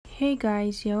Hey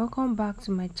guys, yeah, welcome back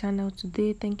to my channel.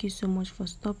 Today thank you so much for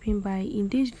stopping by. In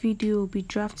this video we'll be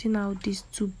drafting out these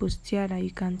two bustier that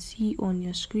you can see on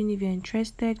your screen. If you're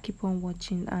interested, keep on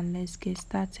watching and let's get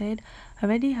started. I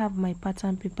already have my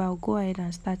pattern paper. I'll go ahead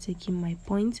and start taking my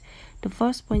points. The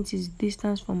first point is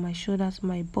distance from my shoulder to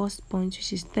my bust point,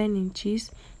 which is 10 inches.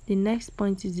 The next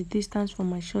point is the distance from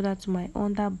my shoulder to my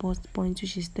under bust point,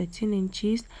 which is 13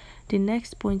 inches. The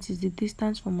next point is the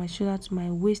distance from my shoulder to my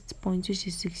waist point, which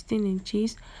is 16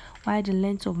 inches, while the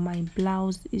length of my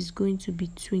blouse is going to be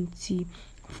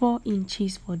 24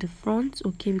 inches for the front.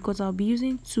 Okay, because I'll be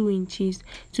using 2 inches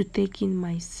to take in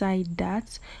my side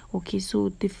darts. Okay, so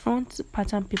the front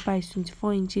pattern paper is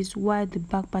 24 inches while the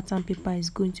back pattern paper is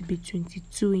going to be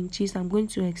 22 inches. I'm going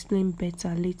to explain better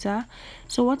later.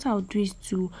 So what I'll do is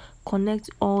to connect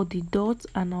all the dots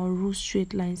and I'll rule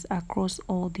straight lines across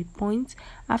all the points.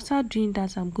 After doing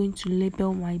that, I'm going to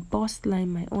label my bust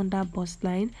line, my under bust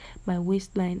line, my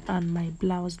waistline and my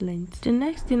blouse length. The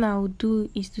next thing I'll do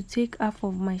is to take half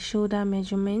of my shoulder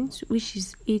measurement, which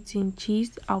is 8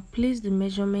 inches. I'll place the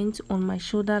measurement on my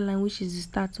shoulder line, which is the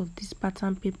start of this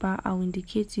pattern paper. I'll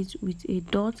indicate it with a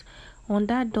dot. On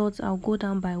that dot, I'll go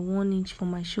down by 1 inch for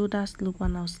my shoulder slope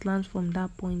and I'll slant from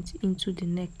that point into the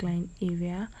neckline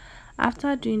area.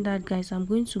 After doing that, guys, I'm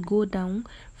going to go down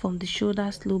from the shoulder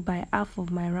slope by half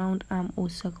of my round armhole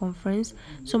circumference.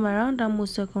 So my round armhole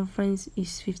circumference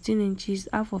is 15 inches.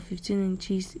 Half of 15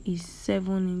 inches is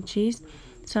 7 inches.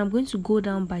 So I'm going to go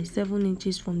down by 7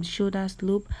 inches from the shoulder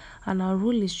slope and I'll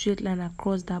rule a straight line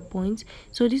across that point.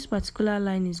 So this particular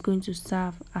line is going to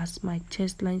serve as my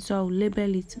chest line, so I'll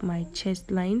label it my chest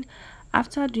line.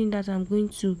 After doing that, I'm going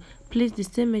to place the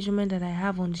same measurement that I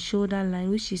have on the shoulder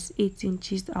line, which is 8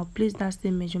 inches. I'll place that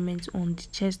same measurement on the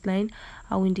chest line.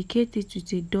 I'll indicate it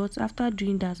with a dot. After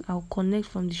doing that, I'll connect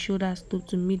from the shoulder slope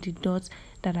to meet the dots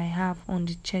that I have on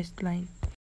the chest line.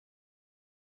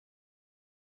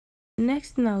 The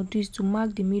next thing I'll do is to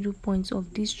mark the middle point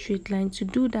of this straight line. To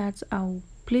do that, I'll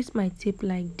place my tape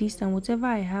like this and whatever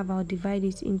I have, I'll divide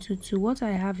it into two. What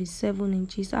I have is 7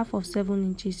 inches. Half of 7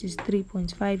 inches is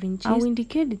 3.5 inches. I'll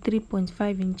indicate the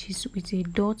 3.5 inches with a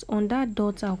dot. On that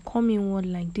dot, I'll come inward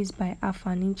like this by half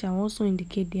an inch. I'll also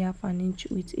indicate the half an inch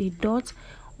with a dot.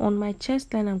 On my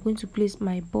chest line, I'm going to place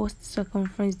my bust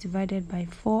circumference divided by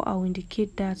 4. I'll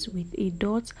indicate that with a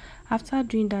dot. After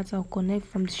doing that, I'll connect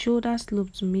from the shoulder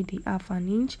slope to meet the half an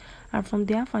inch and from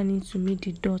the half an inch to meet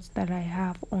the dots that I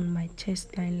have on my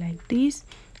chest line like this.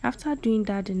 After doing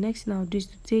that, the next thing I'll do is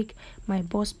to take my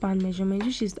bust span measurement,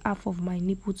 which is half of my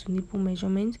nipple to nipple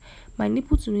measurement. My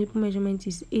nipple to nipple measurement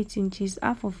is 8 inches.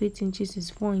 Half of 8 inches is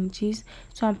 4 inches.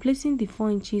 So I'm placing the 4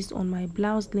 inches on my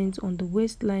blouse length, on the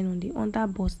waistline, on the under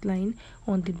bust line,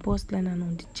 on the bust line and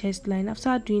on the chest line.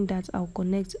 After doing that, I'll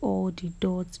connect all the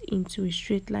dots into a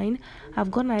straight line. I've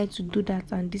gone ahead to do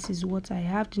that and this is what I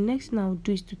have. The next thing I'll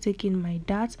do is to take in my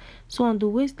darts. So on the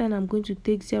waistline, I'm going to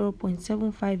take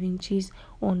 0.75 inches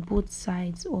on both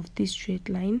sides of this straight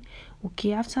line.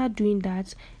 Okay, after doing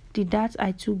that, the dart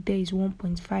I took there is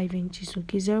 1.5 inches.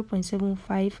 Okay,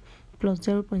 0.75 plus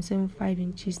 0.75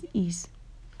 inches is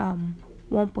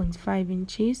 1.5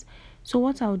 inches. So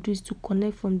what I'll do is to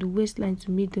connect from the waistline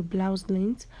to meet the blouse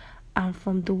length, and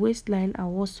from the waistline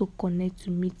I'll also connect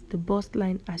to meet the bust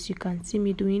line, as you can see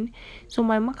me doing. So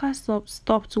my marker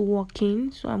stopped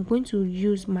working, so I'm going to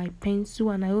use my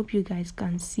pencil and I hope you guys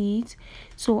can see it.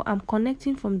 So I'm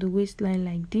connecting from the waistline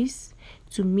like this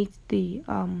to meet the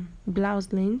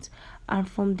blouse length, and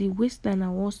from the waistline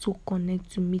I'll also connect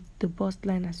to meet the bust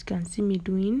line, as you can see me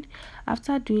doing.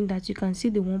 After doing that, you can see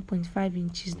the 1.5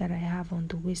 inches that I have on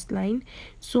the waistline.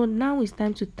 So now it's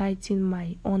time to tighten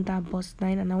my under bust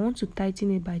line and I want to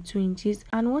tighten it by 2 inches,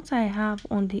 and what I have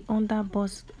on the under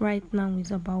bust right now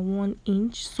is about 1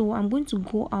 inch. So I'm going to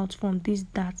go out from this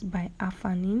dart by half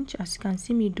an inch, as you can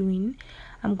see me doing.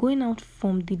 I'm going out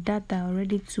from the dart that I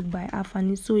already took by half an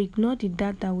inch, so ignore the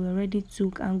dart that we already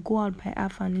took and go out by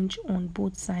half an inch on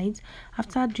both sides.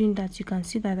 After doing that, you can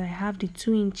see that I have the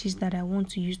 2 inches that I want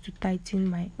to use to tighten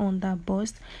my under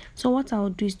bust. So what I'll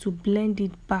do is to blend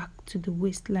it back to the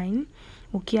waistline.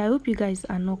 Okay, I hope you guys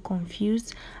are not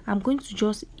confused. I'm going to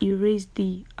just erase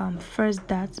the first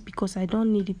dart because I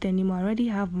don't need it anymore. I already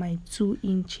have my 2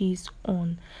 inches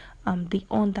on the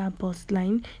under bust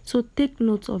line. So take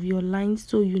note of your lines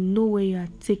so you know where you are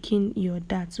taking your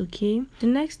darts. Okay, the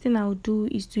next thing I'll do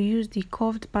is to use the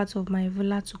curved part of my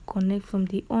ruler to connect from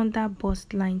the under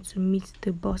bust line to meet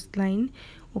the bust line.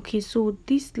 Okay, so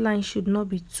this line should not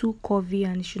be too curvy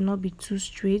and it should not be too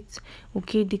straight.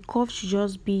 Okay, the curve should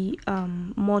just be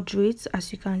moderate,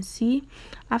 as you can see.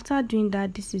 After doing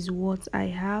that, this is what I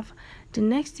have. The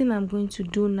next thing I'm going to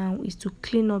do now is to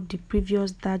clean up the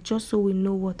previous dart, just so we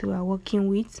know what we are working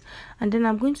with. And then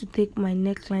I'm going to take my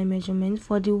neckline measurement.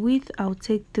 For the width, I'll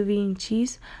take 3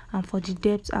 inches, and for the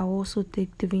depth, I'll also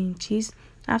take 3 inches.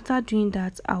 After doing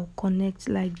that, I'll connect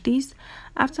like this.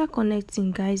 After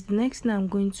connecting, guys, the next thing I'm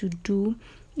going to do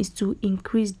is to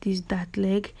increase this dart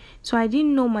leg. So I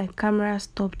didn't know my camera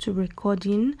stopped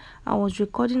recording. I was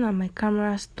recording and my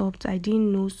camera stopped. I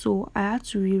didn't know, so I had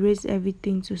to erase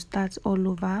everything to start all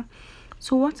over.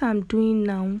 So what I'm doing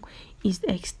now is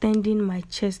extending my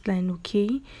chest line.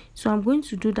 Okay, so I'm going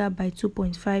to do that by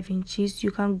 2.5 inches. You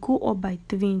can go up by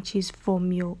 3 inches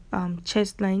from your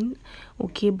chest line.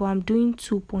 Okay, but I'm doing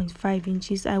 2.5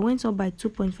 inches. I went up by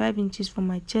 2.5 inches from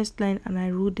my chest line and I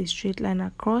ruled a straight line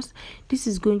across. This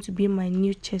is going to be my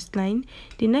new chest line.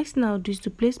 The next thing I'll do is to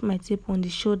place my tape on the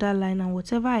shoulder line, and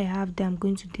whatever I have there, I'm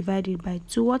going to divide it by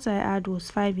 2. What I had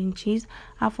was 5 inches.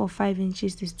 Half of 5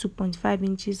 inches is 2.5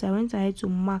 inches. I went ahead to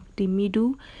mark the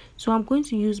middle. So I'm going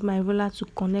to use my ruler to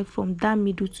connect from that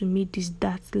middle to meet this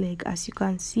dart leg, as you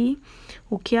can see.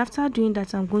 Okay, after doing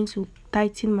that, I'm going to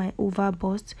tighten my over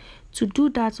bust. To do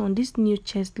that on this new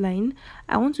chest line,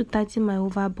 I want to tighten my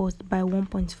over bust by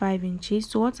 1.5 inches.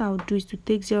 So what I'll do is to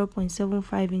take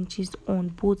 0.75 inches on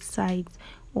both sides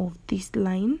of this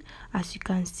line. As you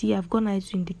can see, I've gone ahead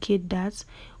to indicate that.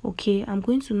 Okay, I'm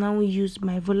going to now use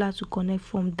my ruler to connect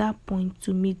from that point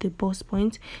to meet the bust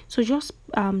point. So just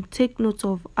take note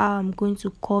of how I'm going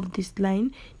to curve this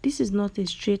line. This is not a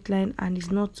straight line and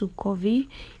it's not too curvy.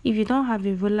 If you don't have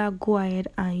a ruler, go ahead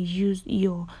and use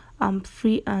your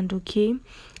free hand. Okay,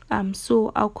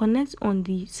 so I'll connect on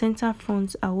the center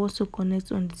front. I'll also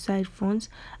connect on the side front.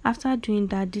 After doing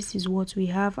that, this is what we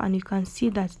have, and you can see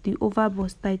that the over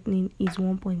bust tightening is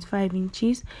 1.5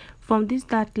 inches. From this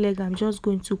dart leg, I'm just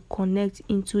going to connect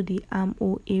into the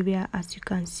armhole area, as you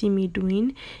can see me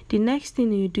doing. The next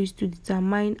thing you do is to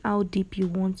determine how deep you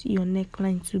want your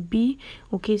neckline to be.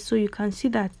 Okay, so you can see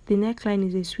that the neckline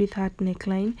is a sweetheart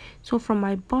neckline. So from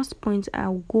my bust point,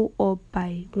 I'll go up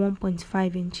by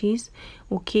 1.5 inches.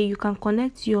 Okay, you can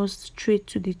connect yours straight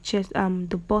to the chest,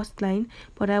 the bust line,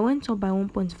 but I went up by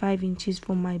 1.5 inches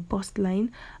from my bust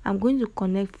line. I'm going to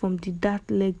connect from the dart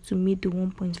leg to meet the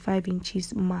 1.5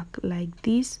 inches mark like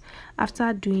this.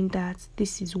 After doing that,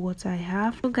 this is what I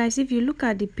have. So guys, if you look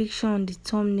at the picture on the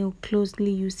thumbnail closely,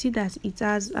 you see that it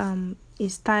has a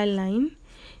style line.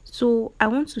 So I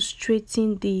want to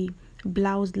straighten the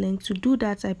blouse length. To do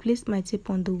that, I placed my tape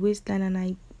on the waistline and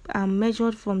I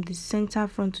measured from the center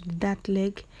front to the dart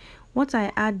leg. What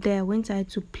I add there, I went ahead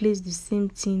to place the same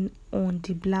thing on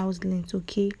the blouse length.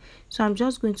 Okay, so I'm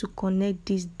just going to connect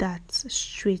these darts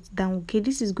straight down. Okay,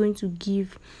 this is going to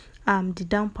give the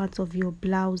down part of your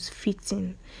blouse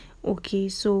fitting. Okay,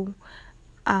 so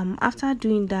after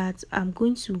doing that, I'm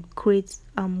going to create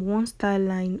one style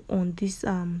line on this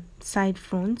side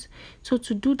front. So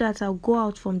to do that, I'll go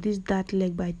out from this dart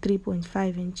leg by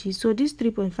 3.5 inches. So this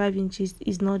 3.5 inches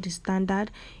is not the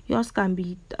standard. Yours can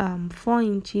be 4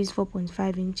 inches,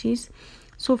 4.5 inches.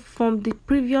 So from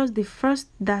the first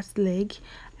dart leg,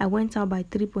 I went out by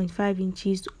 3.5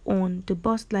 inches on the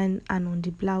bust line and on the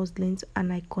blouse length,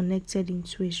 and I connected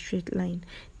into a straight line.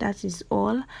 That is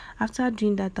all. After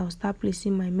doing that, I'll start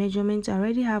placing my measurements. I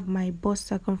already have my bust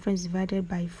circumference divided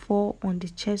by 4 on the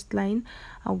chest line.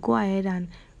 I'll go ahead and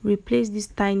replace this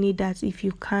tiny dart if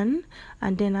you can,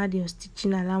 and then add your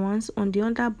stitching allowance. On the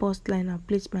under bust line, I'll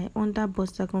place my under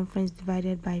bust circumference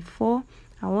divided by 4.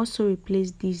 I'll also replace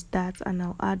this dart and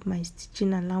I'll add my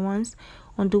stitching allowance.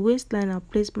 On the waistline, I'll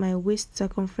place my waist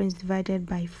circumference divided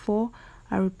by 4.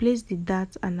 I'll replace the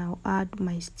dart and I'll add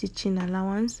my stitching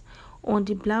allowance. On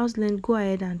the blouse length, go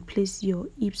ahead and place your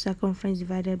hip circumference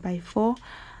divided by 4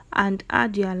 and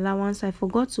add your allowance. I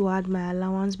forgot to add my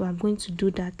allowance, but I'm going to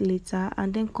do that later.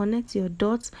 And then connect your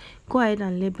dots. Go ahead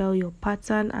and label your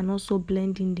pattern and also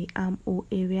blend in the armhole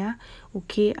area.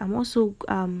 Okay, I'm also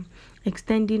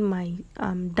extending my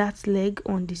dart leg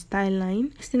on the style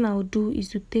line. Next thing I'll do is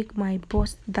to take my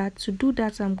bust dart. To do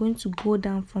that, I'm going to go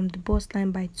down from the bust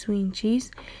line by 2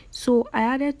 inches. So I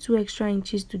added 2 extra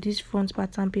inches to this front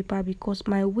pattern paper because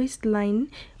my waistline,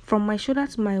 from my shoulder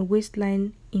to my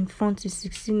waistline in front, is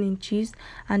 16 inches,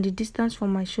 and the distance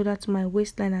from my shoulder to my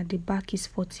waistline at the back is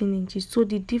 14 inches. So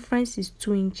the difference is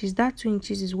 2 inches. That 2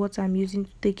 inches is what I'm using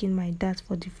to take in my dart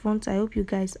for the front. I hope you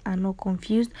guys are not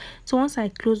confused. So once I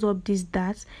close up this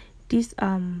dart,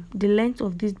 the length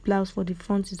of this blouse for the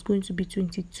front is going to be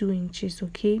 22 inches.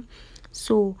 Okay,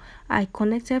 So I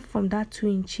connected from that 2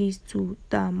 inches to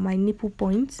my nipple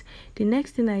points. The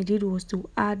next thing I did was to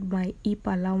add my hip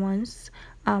allowance,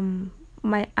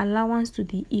 my allowance to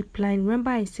the hip line. Remember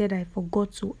I said I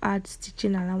forgot to add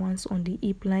stitching allowance on the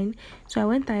hip line, so I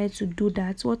went ahead to do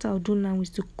that. What I'll do now is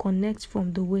to connect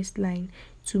from the waistline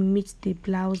to meet the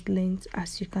blouse length,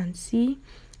 as you can see.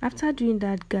 After doing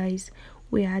that, guys,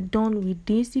 we are done with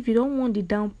this. If you don't want the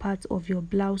down part of your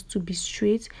blouse to be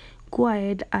straight, go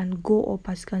ahead and go up,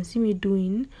 as you can see me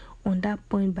doing, on that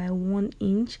point by 1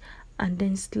 inch, and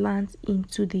then slant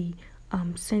into the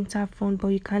center front, but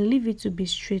you can leave it to be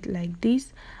straight like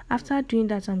this. After doing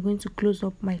that, I'm going to close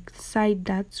up my side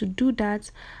dart. To do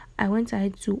that, I went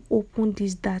ahead to open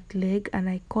this dart leg and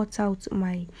I cut out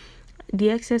the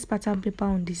excess pattern paper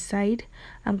on the side.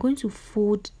 I'm going to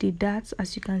fold the darts,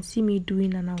 as you can see me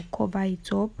doing, and I'll cover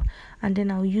it up, and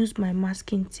then I'll use my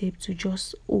masking tape to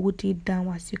just hold it down,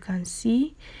 as you can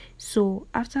see. So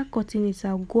after cutting it,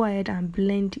 I'll go ahead and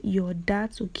blend your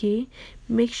darts. Okay,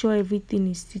 make sure everything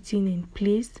is sitting in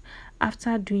place.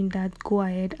 After doing that, go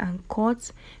ahead and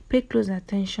cut. Pay close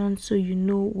attention so you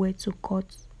know where to cut.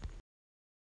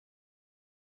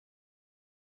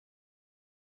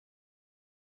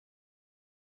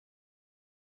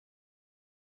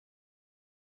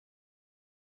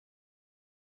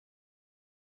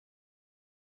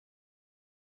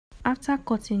 After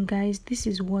cutting, guys, this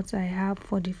is what I have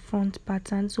for the front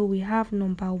pattern. So we have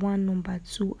number 1, number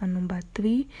 2, and number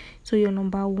 3. So your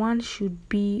number 1 should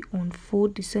be on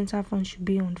fold, the center front should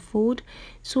be on fold.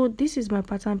 So this is my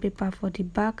pattern paper for the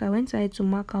back. I went ahead to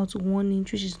mark out 1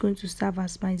 inch, which is going to serve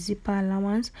as my zipper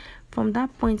allowance. From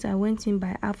that point, I went in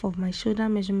by half of my shoulder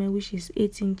measurement, which is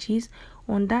 8 inches.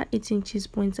 On that 8 inches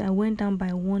point, I went down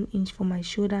by 1 inch for my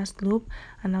shoulder slope,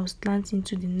 and I'll slant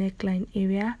into the neckline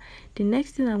area. The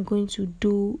next thing I'm going to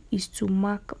do is to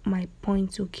mark my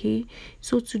points. Okay,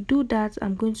 so to do that,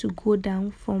 I'm going to go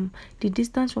down from the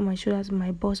distance from my shoulder to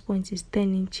my bust point is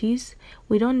 10 inches.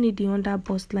 We don't need the under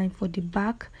bust line for the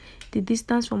back. The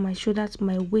distance from my shoulder to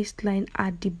my waistline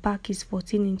at the back is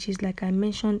 14 inches, like I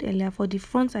mentioned earlier. For the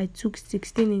front, I took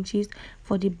 16 inches.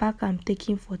 For the back, I'm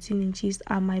taking 14 inches,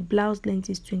 and my blouse length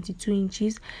is 22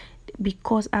 inches.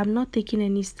 Because I'm not taking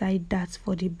any side darts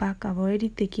for the back, I've already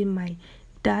taken my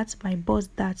darts, my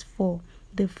bust darts for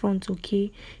the front.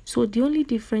 Okay, so the only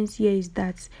difference here is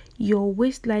that your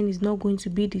waistline is not going to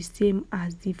be the same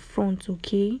as the front.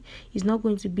 Okay, it's not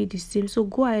going to be the same. So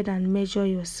go ahead and measure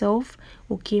yourself.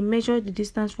 Okay, measure the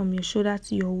distance from your shoulder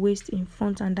to your waist in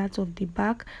front and that of the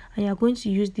back, and you're going to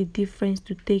use the difference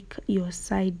to take your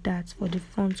side darts for the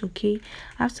front. Okay,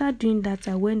 after doing that,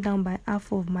 I went down by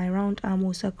half of my round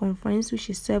armhole circumference, which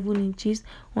is 7 inches.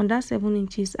 On that 7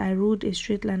 inches, I ruled a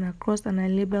straight line across and I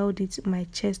labeled it my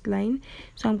chest line.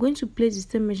 So I'm going to place the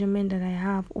same measurement that I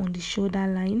have on the shoulder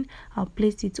line. I'll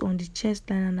place it on the chest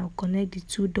line, and I'll connect the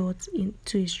 2 dots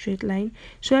into a straight line.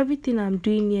 So everything I'm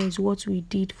doing here is what we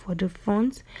did for the front.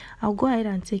 I'll go ahead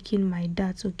and take in my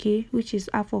darts, okay, which is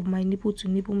half of my nipple to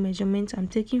nipple measurement. I'm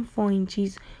taking 4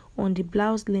 inches on the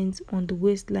blouse length, on the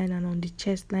waistline, and on the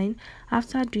chest line.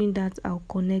 After doing that, I'll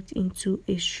connect into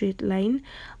a straight line.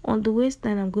 On the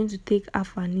waistline, I'm going to take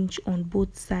half an inch on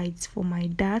both sides for my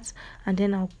darts, and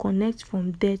then I'll connect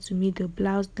from there to meet the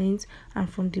blouse length, and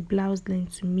from the blouse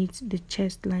length to meet the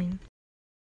chest line.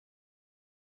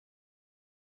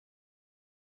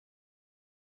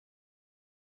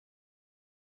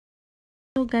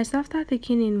 So guys, after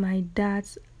taking in my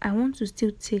darts, I want to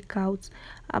still take out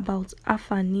about half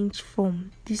an inch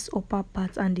from this upper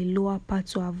part and the lower part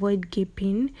to avoid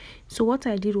gaping. So what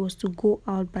I did was to go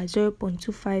out by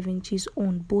 0.25 inches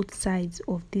on both sides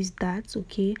of these darts.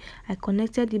 Okay, I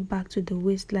connected it back to the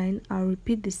waistline. I'll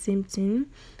repeat the same thing.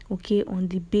 Okay, on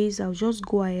the base, I'll just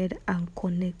go ahead and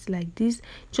connect like this,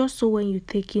 just so when you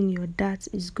take in your darts,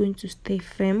 it's going to stay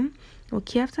firm.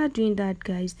 Okay, after doing that,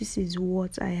 guys, this is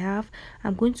what I have.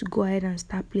 I'm going to go ahead and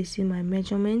start placing my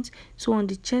measurements. So on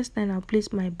the chest line, I'll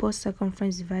place my bust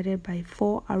circumference divided by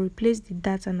 4. I'll replace the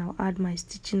dart and I'll add my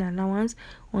stitching allowance.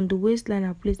 On the waistline,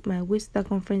 I'll place my waist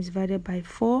circumference divided by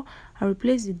 4. I'll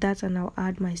replace the dart and I'll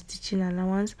add my stitching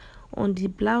allowance. On the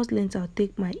blouse length, I'll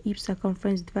take my hip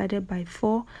circumference divided by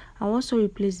 4. I'll also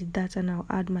replace the dart and I'll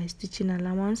add my stitching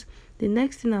allowance. The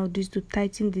next thing I'll do is to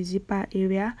tighten the zipper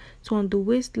area. So on the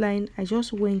waistline, I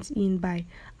just went in by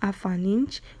half an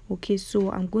inch. Okay,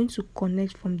 so I'm going to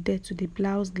connect from there to the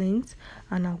blouse length,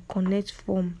 and I'll connect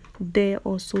from there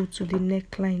also to the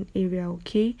neckline area.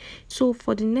 Okay, so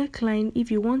for the neckline,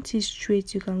 if you want it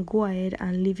straight, you can go ahead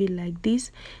and leave it like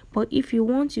this, but if you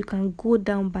want, you can go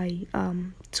down by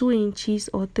 2 inches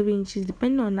or 3 inches,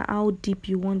 depending on how deep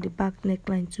you want the back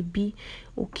neckline to be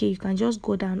okay. You can just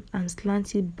go down and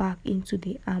slant it back into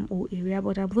the armhole area,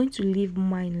 but I'm going to leave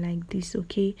mine like this.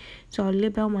 Okay, so I'll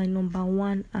label my number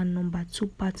 1 and number 2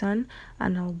 pattern,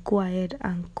 and I'll go ahead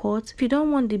and cut. If you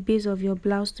don't want the base of your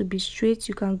blouse to be straight,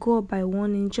 you can go up by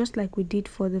 1 inch just like we did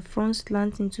for the front,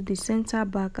 slant into the center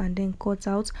back and then cut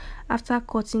out. After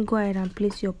cutting, go ahead and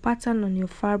place your pattern on your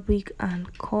fabric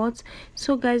and cut.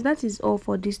 So guys, that is all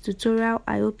for this tutorial.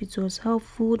 I hope it was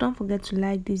helpful. Don't forget to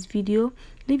like this video,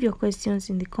 leave your questions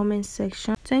in the comment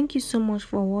section. Thank you so much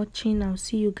for watching. I'll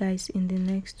see you guys in the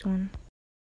next one.